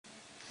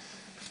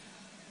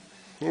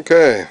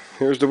Okay,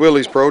 here's the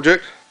Willys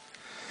project.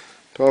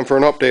 Time for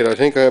an update. I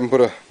think I haven't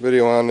put a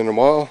video on in a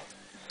while,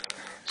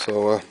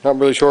 so not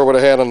really sure what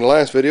I had on the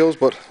last videos,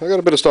 but I got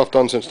a bit of stuff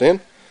done since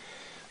then.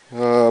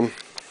 Don't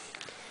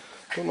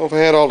know if I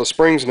had all the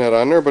springs and that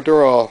on there, but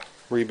they're all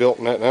rebuilt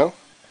and that now.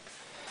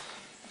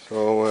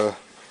 So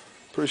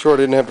pretty sure I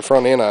didn't have the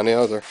front end on the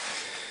other.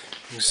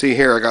 You can see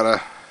here I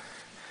got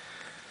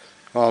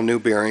all new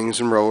bearings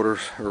and rotors,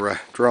 or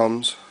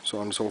drums, so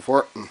on and so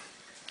forth, and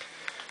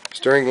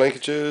steering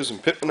linkages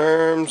and pitman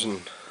arms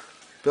and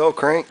bell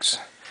cranks.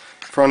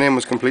 Front end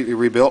was completely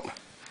rebuilt.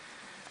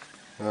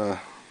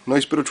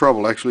 Nice bit of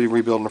trouble actually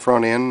rebuilding the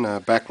front end,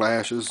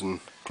 backlashes and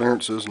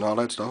clearances and all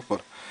that stuff, but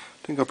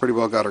I think I pretty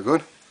well got her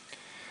good.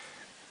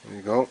 There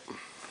you go.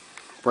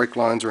 Brake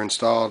lines are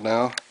installed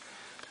now,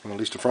 well, at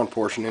least the front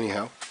portion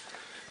anyhow.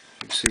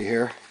 You can see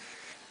here,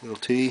 little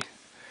T.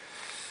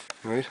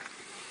 Right,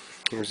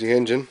 here's the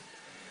engine.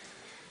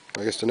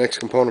 I guess the next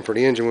component for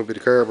the engine would be the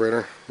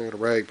carburetor. I got a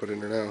rag put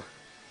in there now.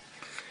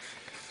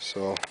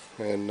 So,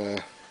 and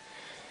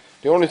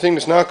the only thing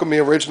that's not going to be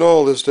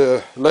original is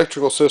the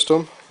electrical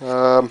system.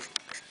 I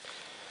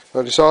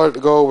decided to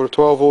go with a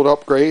 12 volt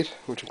upgrade,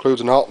 which includes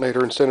an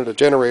alternator instead of the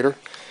generator.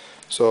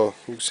 So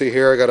you can see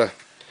here I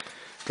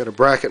got a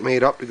bracket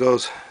made up that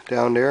goes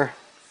down there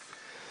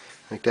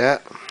like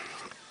that,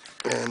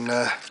 and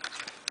there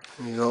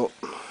you go.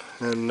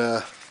 And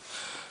I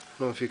don't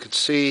know if you could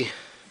see,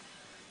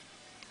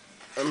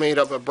 I made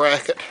up a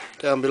bracket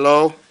down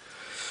below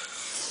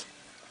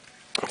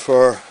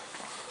for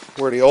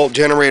where the old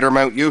generator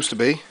mount used to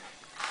be.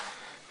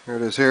 Here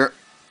it is here.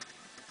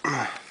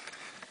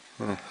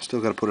 Still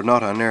got to put a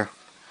nut on there.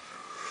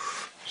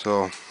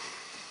 So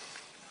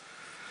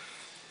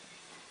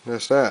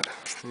that's that.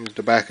 Here's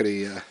the back of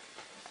the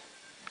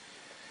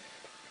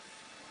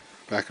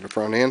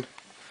front end,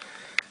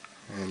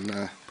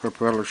 and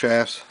propeller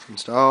shafts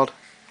installed.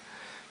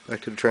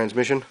 Back to the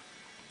transmission.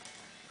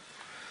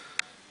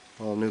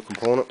 All new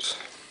components.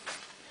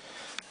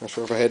 Not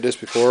sure if I had this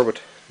before,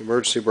 but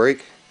emergency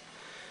brake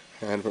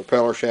and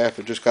propeller shaft.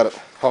 I just got it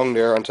hung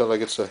there until I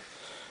get the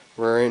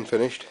rear end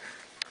finished.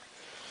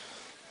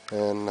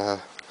 And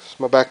it's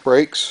my back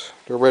brakes.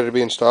 They're ready to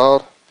be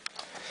installed.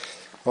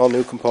 All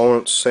new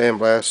components,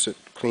 sandblasted,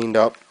 cleaned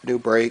up, new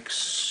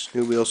brakes,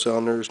 new wheel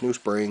cylinders, new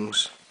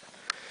springs.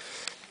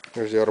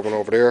 There's the other one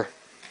over there.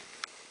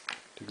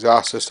 The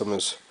exhaust system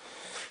is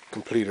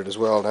completed as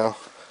well now.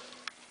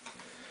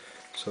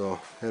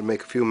 So I had to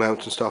make a few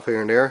mounts and stuff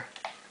here and there.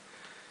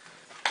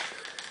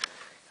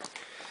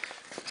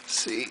 Let's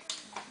see,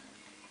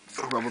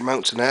 rubber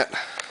mounts and that.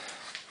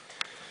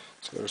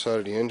 It's the other side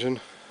of the engine.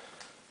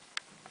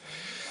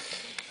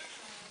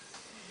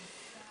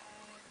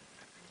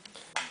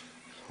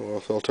 Oil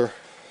filter.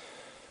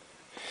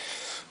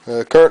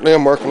 Currently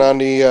I'm working on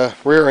the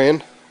rear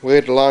end.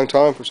 Waited a long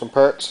time for some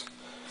parts.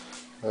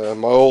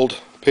 My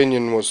old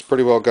pinion was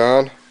pretty well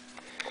gone.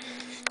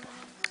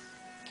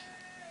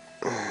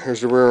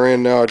 Here's the rear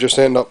end now. I just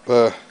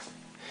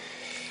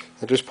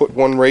put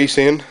one race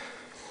in,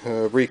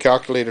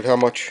 recalculated how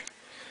much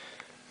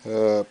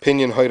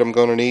pinion height I'm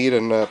going to need,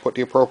 and put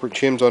the appropriate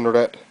shims under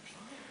that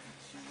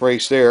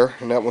race there,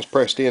 and that one's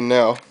pressed in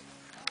now.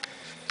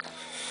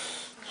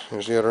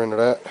 Here's the other end of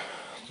that.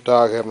 The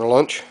dog having her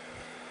lunch.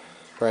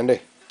 Brandy.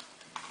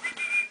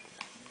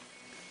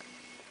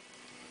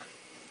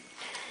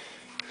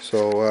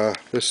 So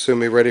this is soon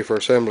be ready for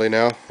assembly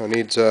now. I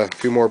need a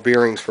few more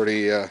bearings for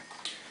the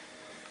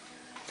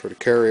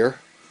carrier.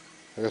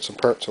 I got some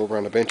parts over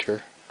on the bench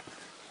here.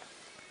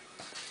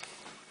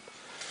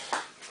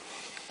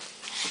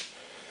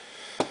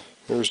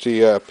 There's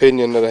the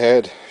pinion that I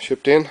had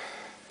shipped in.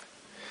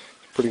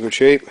 It's pretty good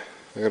shape.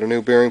 I got a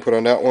new bearing put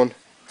on that one,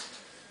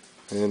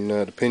 and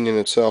the pinion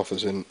itself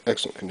is in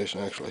excellent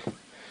condition actually.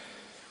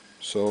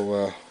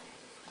 So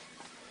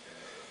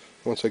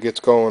once I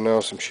get going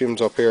now, some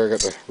shims up here, I got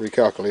to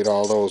recalculate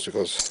all those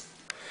because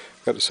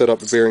I got to set up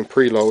the bearing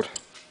preload.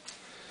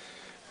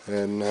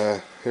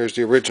 And here's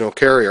the original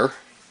carrier.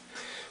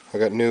 I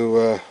got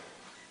new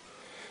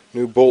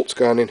bolts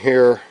gone in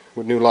here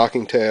with new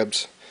locking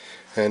tabs,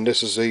 and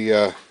this is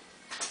the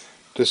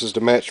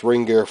matched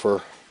ring gear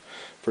for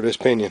this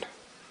pinion.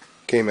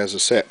 Came as a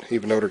set,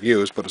 even though they're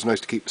used, but it's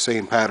nice to keep the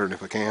same pattern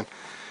if I can.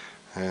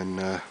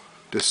 And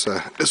this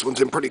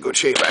one's in pretty good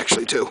shape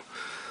actually too.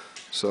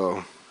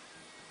 So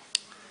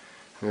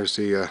there's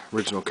the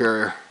original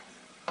carrier,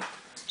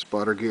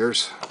 spotter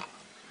gears.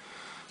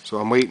 So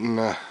I'm waiting.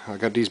 I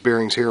got these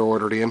bearings here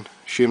ordered in.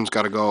 Shim's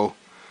got to go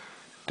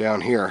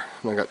down here,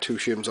 and I got two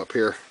shims up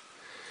here.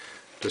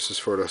 This is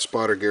for the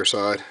spotter gear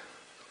side.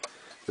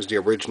 This is the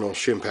original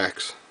shim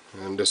packs,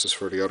 and this is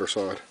for the other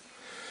side.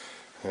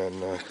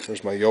 And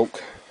there's my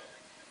yoke,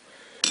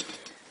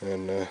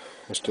 and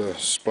there's the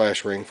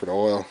splash ring for the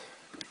oil.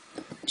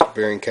 There's the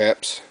bearing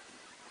caps,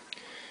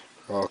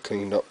 all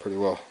cleaned up pretty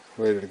well,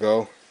 ready to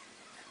go.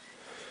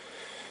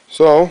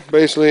 So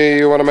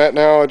basically what I'm at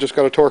now, I just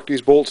got to torque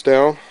these bolts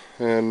down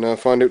and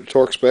find out the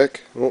torque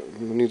spec. Oh,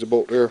 it needs a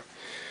bolt there,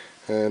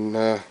 and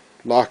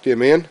lock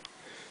them in,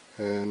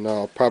 and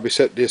I'll probably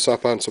set this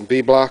up on some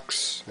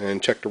V-blocks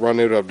and check the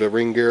run out of the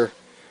ring gear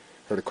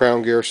or the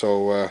crown gear,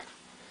 so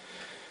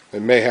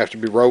it may have to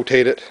be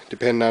rotated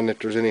depending on if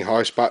there's any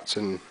high spots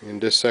in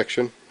this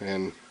section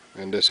and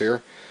this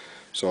here.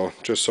 So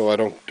just so I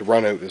don't, the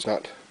run out is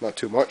not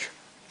too much.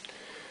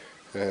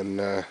 And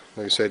like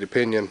I said, the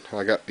pinion,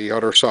 I got the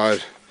other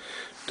side,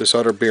 this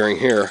other bearing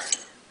here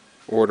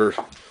on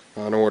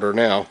order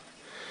now.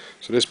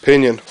 So this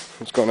pinion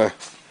is going to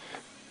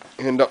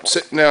end up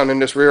sitting down in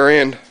this rear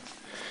end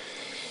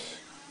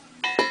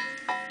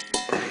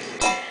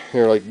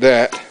here like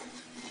that,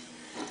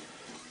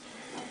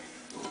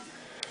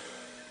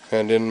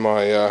 and then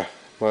my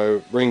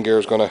my ring gear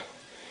is gonna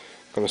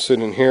sit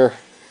in here,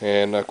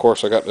 and of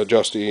course I got to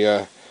adjust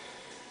the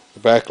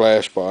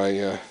backlash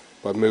by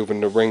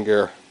moving the ring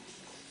gear,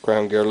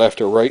 crown gear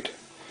left or right,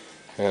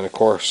 and of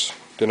course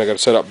then I got to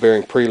set up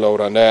bearing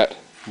preload on that,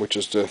 which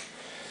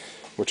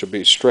will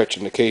be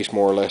stretching the case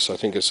more or less. I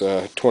think it's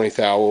 20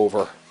 thou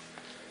over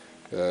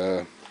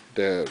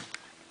the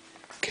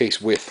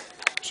case width,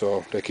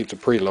 so that keeps the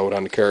preload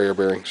on the carrier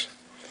bearings.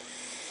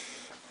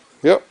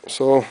 Yep,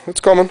 so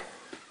it's coming,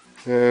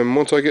 and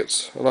once I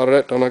get a lot of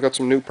that done, I got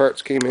some new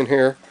parts came in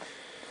here,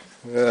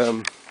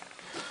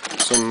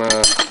 some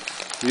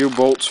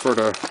U-bolts for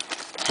the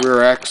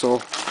rear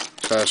axle,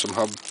 some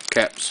hub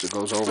caps that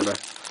goes over the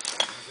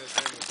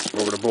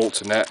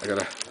bolts and that. I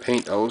gotta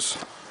paint those.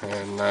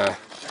 And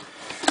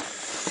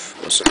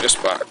what's in this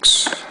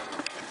box?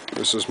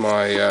 This is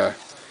my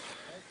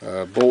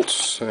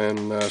bolts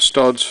and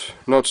studs,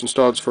 nuts and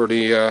studs for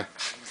the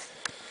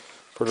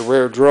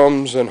rear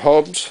drums and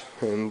hubs,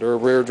 and their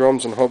rear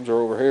drums and hubs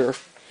are over here.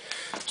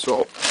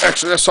 So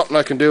actually that's something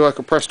I can do. I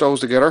can press those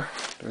together.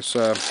 It's,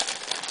 the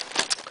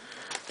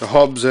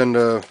hubs and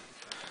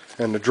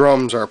the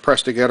drums are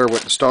pressed together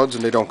with the studs,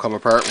 and they don't come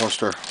apart once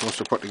they're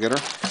put together.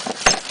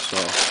 So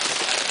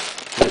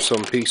there's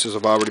some pieces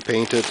I've already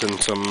painted, and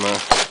some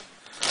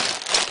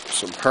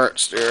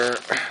parts there,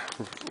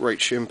 right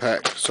shim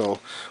pack. So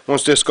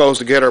once this goes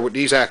together with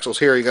these axles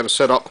here, you got to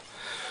set up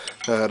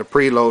the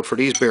preload for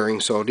these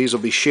bearings. So these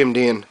will be shimmed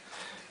in,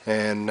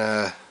 and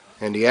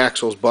the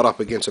axles butt up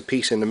against a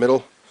piece in the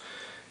middle,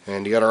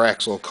 and the other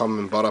axle will come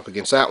and butt up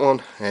against that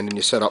one, and then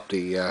you set up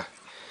the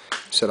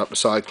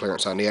side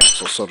clearance on the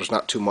axle, so there's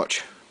not too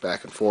much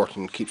back and forth,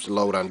 and keeps the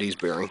load on these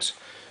bearings,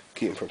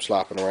 keep them from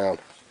slopping around.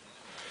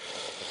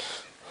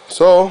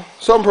 So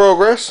some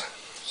progress,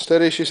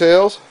 steady she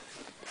sails.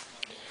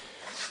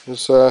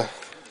 It's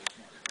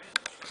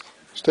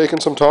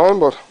taking some time,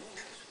 but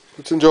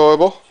it's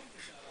enjoyable.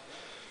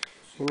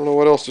 I don't know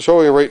what else to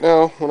show you right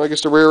now. When I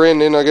get the rear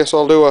end in, I guess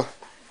I'll do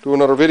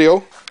another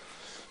video,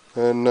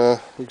 and you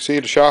can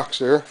see the shocks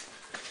there.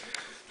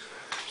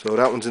 So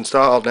that one's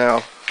installed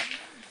now,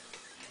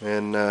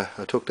 and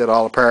I took that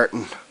all apart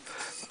and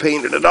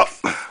painted it up.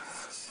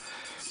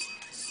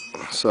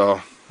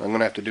 So I'm going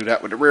to have to do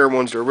that with the rear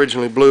ones. They're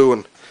originally blue,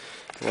 and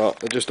well,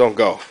 they just don't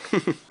go.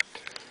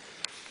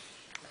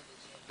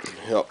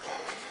 Yep.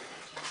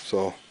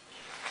 So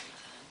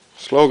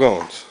slow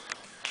goings,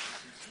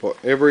 but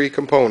every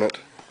component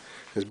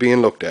is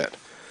being looked at,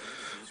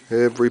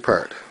 every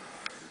part.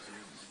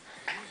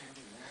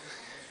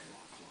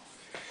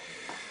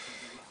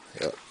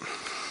 Yep.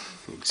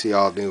 You can see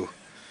all new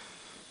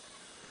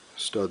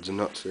studs and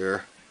nuts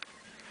there.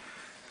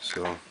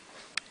 So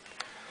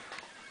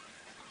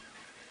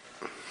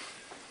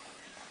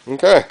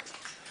okay,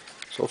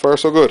 so far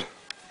so good.